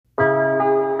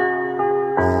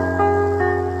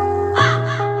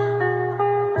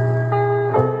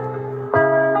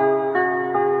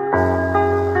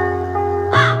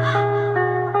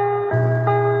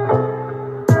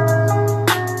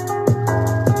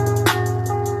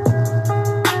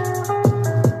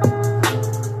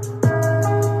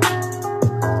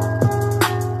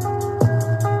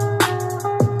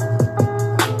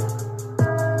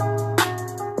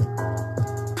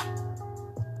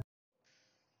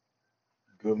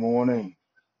Good morning,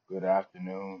 good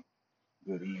afternoon,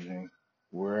 good evening,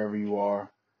 wherever you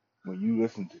are when you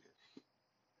listen to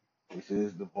this. This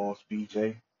is the Boss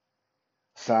BJ,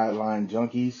 Sideline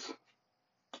Junkies.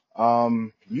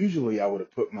 Usually I would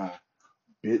have put my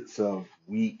bits of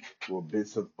week or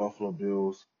bits of Buffalo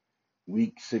Bills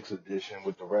week 6 edition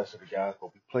with the rest of the guys,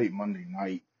 but we played Monday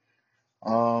night.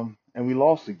 And we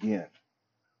lost again.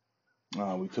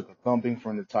 We took a thumping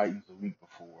from the Titans the week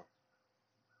before.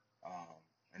 Um,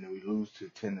 and then we lose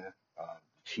to the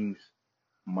Chiefs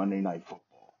Monday Night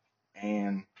Football.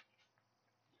 And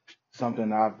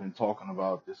something I've been talking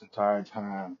about this entire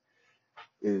time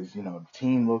is, the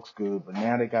team looks good, but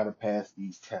now they got to pass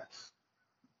these tests.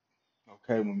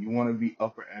 Okay, when you want to be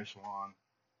upper echelon,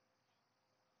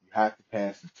 you have to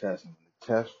pass the test. And the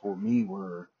tests for me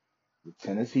were the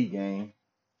Tennessee game,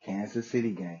 Kansas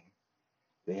City game.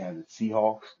 They have the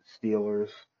Seahawks, the Steelers.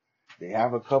 They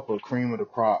have a couple of cream of the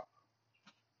crop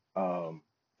um,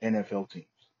 NFL teams.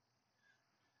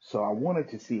 So I wanted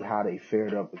to see how they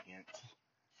fared up against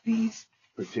these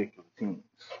particular teams.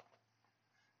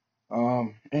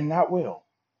 And not well.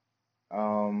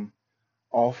 Um,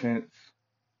 Offense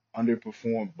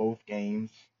underperformed both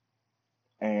games,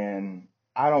 and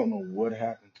I don't know what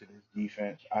happened to this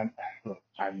defense.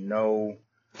 I know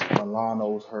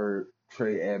Milano's hurt,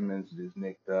 Trey Edmonds is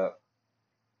nicked up,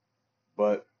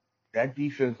 but that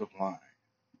defensive line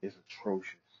is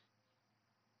atrocious.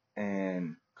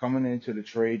 And coming into the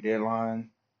trade deadline,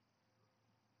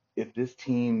 if this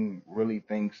team really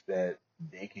thinks that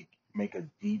they could make a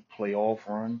deep playoff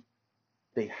run,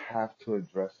 they have to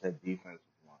address that defensive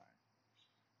line.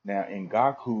 Now,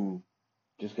 Ngaku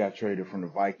just got traded from the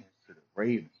Vikings to the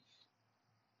Ravens.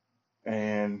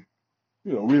 And,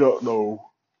 we don't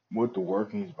know what the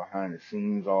workings behind the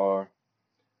scenes are,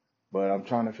 but I'm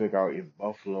trying to figure out if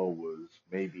Buffalo was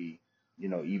maybe,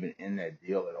 even in that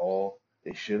deal at all.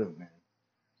 They should have been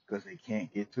because they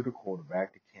can't get to the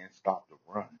quarterback. They can't stop the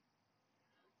run.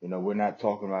 We're not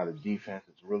talking about a defense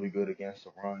that's really good against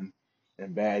the run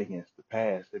and bad against the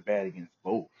pass. They're bad against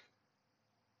both.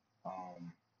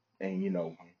 Um, and,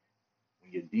 when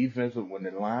your defensive, when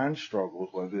the line struggles,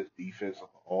 whether it's defensive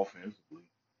or offensively,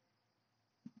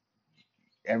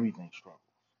 everything struggles.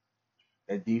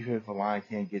 That defensive line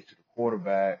can't get to the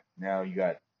quarterback. Now you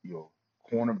got your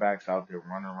cornerbacks out there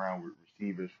running around with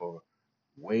receivers for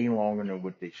way longer than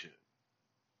what they should.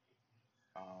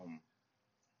 Um,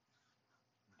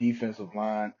 Defensive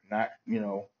line not,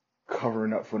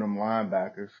 covering up for them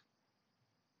linebackers,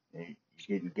 and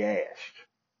you're getting gashed.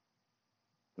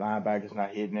 Linebackers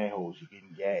not hitting their holes, you're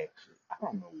getting gashed. I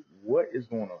don't know what is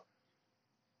going on.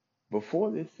 Before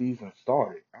this season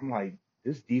started, I'm like,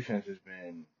 this defense has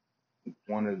been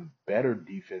one of the better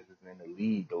defenses in the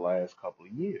league the last couple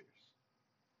of years.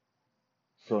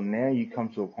 So now you come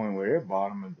to a point where they're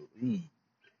bottom of the league,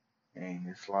 and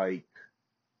it's like,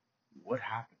 what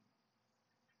happened?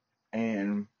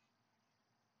 And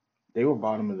they were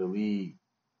bottom of the league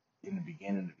in the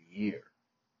beginning of the year,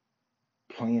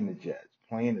 playing the Jets,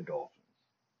 playing the Dolphins.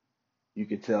 You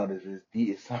could tell there's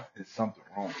something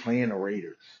wrong. Playing the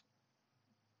Raiders,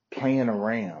 playing the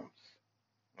Rams.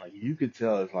 Like you could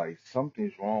tell it's like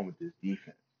something's wrong with this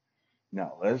defense.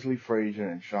 Now Leslie Frazier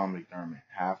and Sean McDermott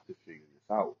have to figure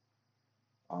this out.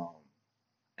 Um,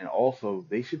 and also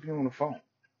they should be on the phone.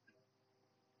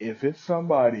 If it's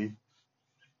somebody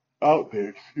out there,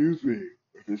 excuse me,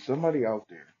 if there's somebody out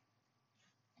there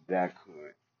that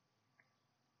could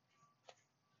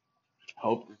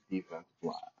help this defensive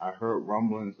line, I heard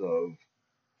rumblings of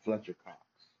Fletcher Cox,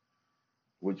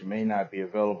 which may not be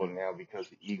available now because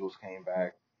the Eagles came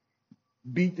back,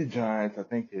 beat the Giants. I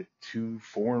think they're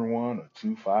 2-4-1 or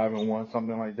 2-5-1,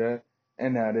 something like that.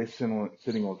 And now they're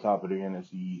sitting on top of the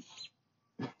NFC East,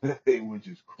 which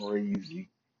is crazy.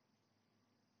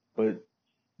 But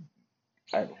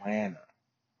Atlanta,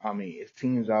 I mean, it's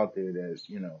teams out there that,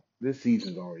 this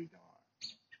season's already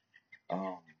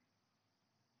gone.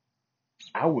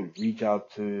 I would reach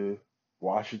out to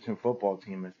Washington football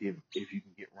team and see if you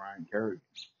can get Ryan Kerrigan.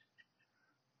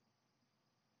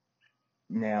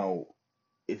 Now,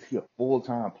 is he a full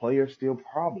time player still?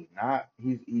 Probably not.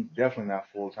 He's definitely not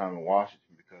full time in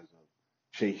Washington because of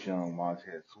Chase Young,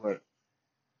 Montez Sweat.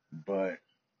 But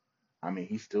I mean,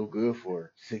 he's still good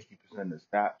for 60% of the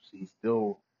snaps. He's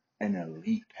still an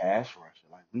elite pass rusher.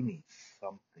 Like we need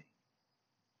something.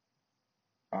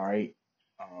 All right.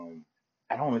 Um,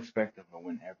 I don't expect them to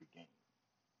win every game,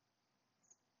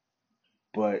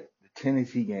 but the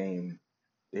Tennessee game,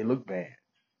 they look bad.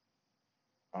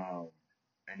 Um,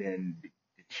 and then the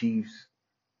Chiefs,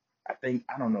 I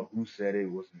don't know who said it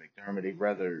was McDermott. They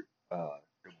rather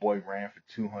the boy ran for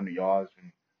 200 yards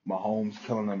and Mahomes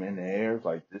killing them in the air. It's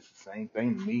like this is the same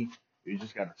thing to me. You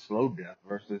just got a slow death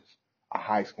versus a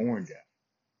high scoring death.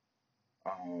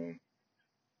 Um,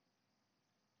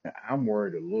 I'm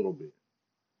worried a little bit.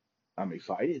 I'm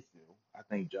excited still. I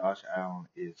think Josh Allen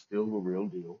is still the real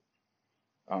deal.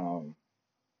 Um,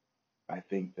 I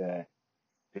think that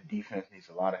the defense needs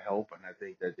a lot of help, and I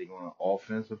think that they're going to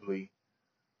offensively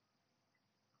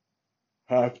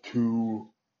have to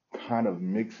kind of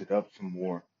mix it up some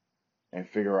more and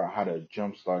figure out how to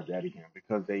jumpstart that again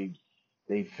because they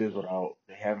fizzled out.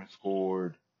 They haven't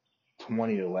scored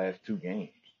 20 of the last two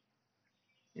games.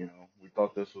 You know, we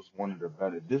thought this was one of the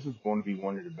better. This is going to be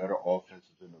one of the better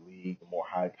offenses in the league, the more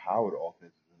high-powered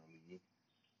offenses in the league.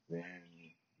 Then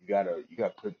you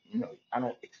gotta put. You know, I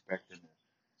don't expect them to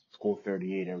score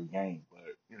 38 every game, but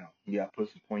you gotta put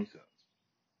some points up.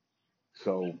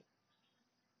 So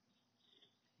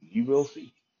you will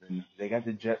see. And they got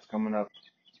the Jets coming up,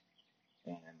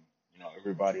 and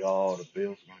everybody, all the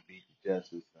Bills are gonna beat the Jets.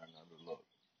 It's another look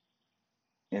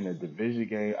in the division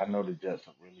game. I know the Jets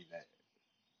are really bad.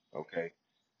 Okay,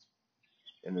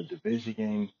 in the division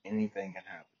game, anything can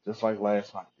happen. Just like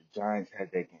last night, the Giants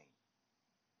had that game,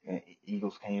 and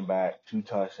Eagles came back 2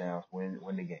 touchdowns, win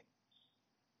the game.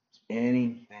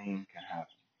 Anything can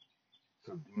happen.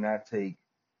 So do not take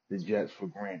the Jets for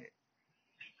granted.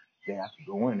 They have to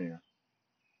go in there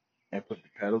and put the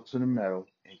pedal to the metal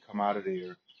and come out of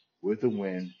there with a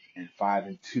win and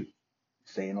 5-2,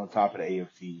 staying on top of the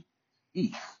AFC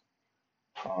East.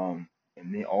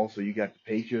 And then also you got the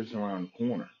Patriots around the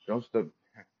corner. Don't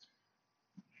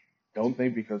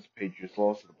think because the Patriots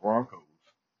lost to the Broncos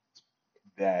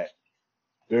that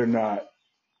they're not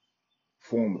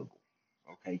formidable.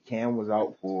 Okay, Cam was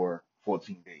out for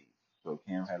 14 days, so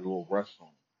Cam had a little rust on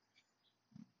him.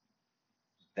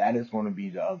 That is going to be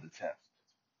the other test.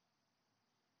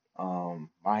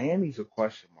 Miami's a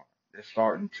question mark. They're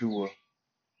starting to.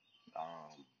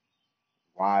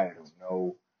 Why? I don't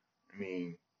know. I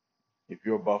mean, if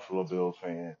you're a Buffalo Bills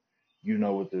fan, you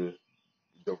know what the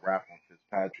rap on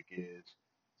Fitzpatrick is.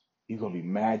 He's gonna be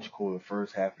magical the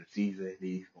first half of the season, and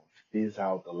he's gonna fizz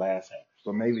out the last half.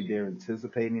 So maybe they're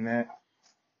anticipating that.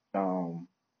 Um,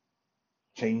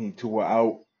 Changing Tua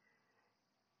out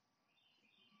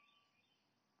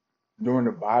during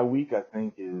the bye week, I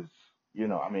think is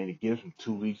I mean, it gives them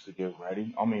 2 weeks to get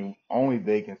ready. I mean, only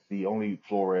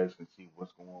Flores can see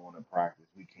what's going on in practice.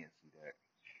 We can't see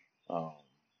that.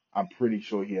 I'm pretty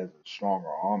sure he has a stronger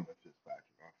arm than Fitzpatrick.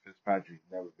 Fitzpatrick's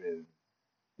never been,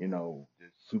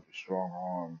 this super strong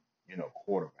arm,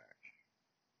 quarterback.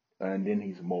 And then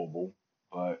he's mobile,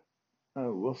 but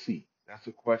we'll see. That's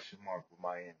a question mark with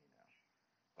Miami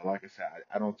now. But like I said,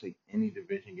 I don't take any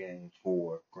division games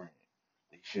for granted.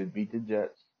 They should beat the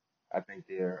Jets. I think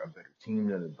they're a better team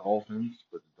than the Dolphins,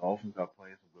 but the Dolphins are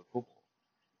playing some good football.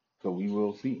 So we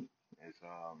will see. It's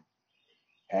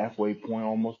halfway point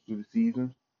almost through the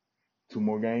season, 2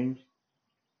 more games,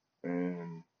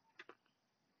 and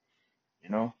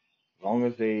as long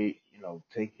as they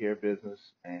take care of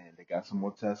business and they got some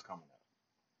more tests coming up.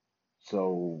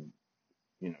 So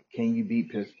can you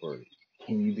beat Pittsburgh?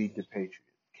 Can you beat the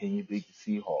Patriots? Can you beat the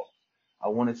Seahawks? I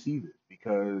want to see this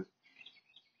because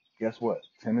guess what?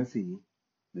 Tennessee,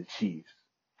 the Chiefs,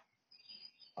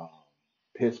 um,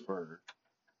 Pittsburgh,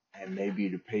 and maybe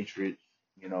the Patriots,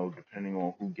 depending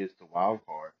on who gets the wild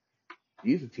card,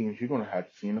 these are teams you're going to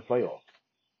have to see in the playoffs.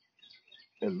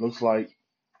 It looks like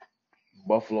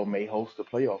Buffalo may host a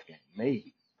playoff game.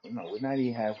 Maybe. We're not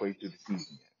even halfway through the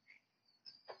season yet.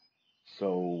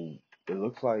 So it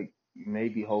looks like you may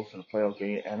be hosting a playoff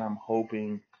game, and I'm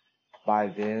hoping by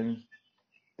then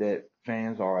that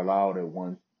fans are allowed at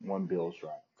one Bills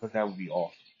drive because that would be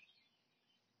awesome.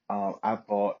 I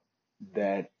thought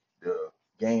that the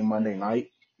game Monday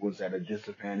night was at a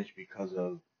disadvantage because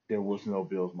of there was no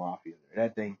Bills Mafia there.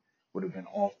 That thing would have been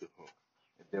off the hook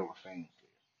if there were fans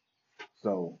there.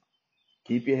 So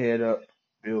keep your head up,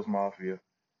 Bills Mafia.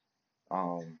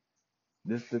 Um,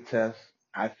 this is a test.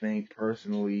 I think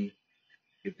personally,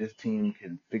 if this team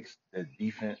can fix the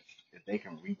defense, if they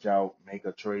can reach out, make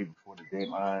a trade before the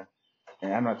deadline,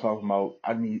 and I'm not talking about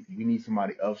we need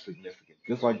somebody of significance,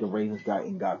 just like the Ravens got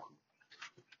Ngaku.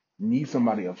 Need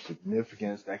somebody of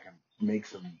significance that can make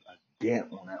some a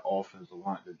dent on that offensive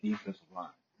line, the defensive line,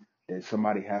 that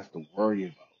somebody has to worry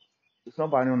about. There's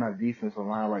somebody on that defensive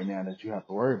line right now that you have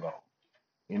to worry about.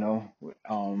 You know,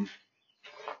 um,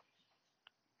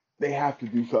 they have to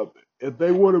do something if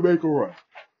they want to make a run.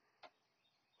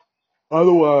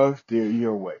 Otherwise, they're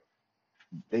your way.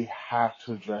 They have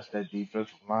to address that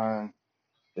defensive line.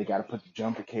 They got to put the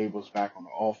jumper cables back on the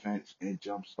offense and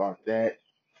jumpstart that.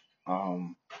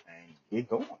 and get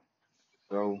going.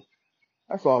 So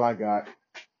that's all I got.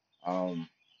 Um,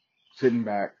 Sitting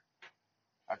back,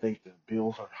 I think the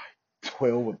Bills are like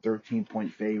 12 or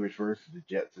 13-point favorites versus the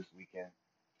Jets this weekend.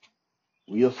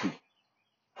 We'll see.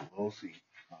 We'll see.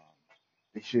 Um,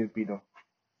 they should be the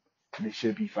they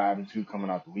should be 5-2 coming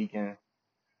out the weekend.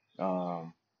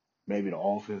 Um, Maybe the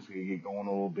offense will get going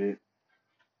a little bit.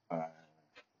 Uh,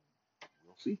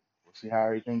 we'll see. We'll see how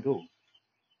everything goes.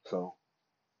 So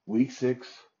week 6,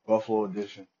 Buffalo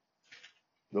edition.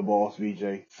 The Boss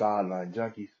VJ, Sideline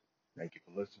Junkies. Thank you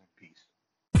for listening. Peace.